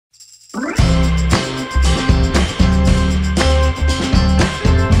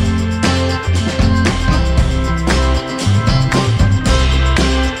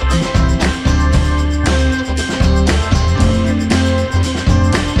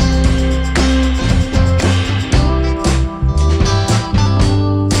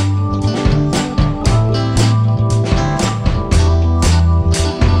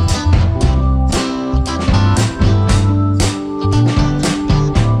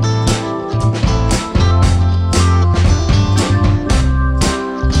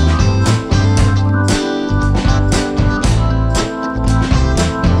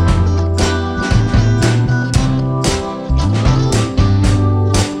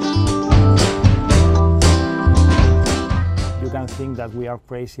that we are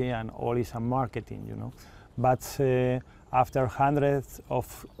crazy and all is a marketing, you know. But after hundreds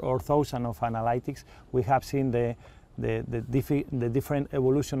of or thousands of analytics, we have seen the different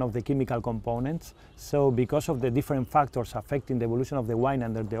evolution of the chemical components. So because of the different factors affecting the evolution of the wine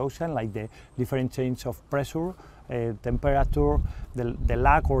under the ocean, like the different change of pressure, temperature, the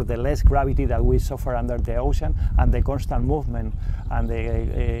lack or the less gravity that we suffer under the ocean, and the constant movement and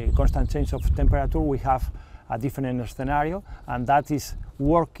the constant change of temperature, we have a different scenario, and that is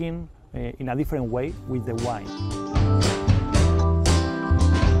working in a different way with the wine.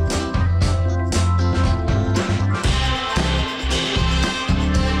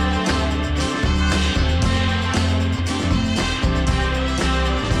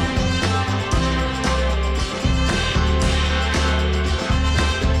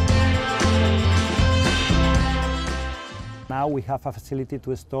 Now we have a facility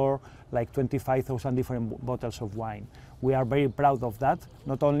to store like 25,000 different bottles of wine. We are very proud of that,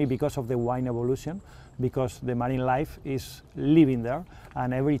 not only because of the wine evolution, because the marine life is living there,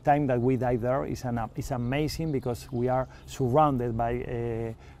 and every time that we dive there is amazing, because we are surrounded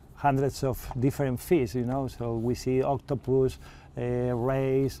by hundreds of different fish, you know. So we see octopus,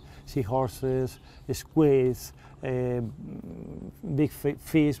 rays, seahorses, squids, big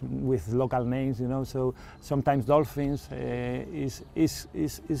fish with local names, you know. So sometimes dolphins. Is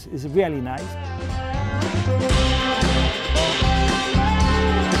really nice.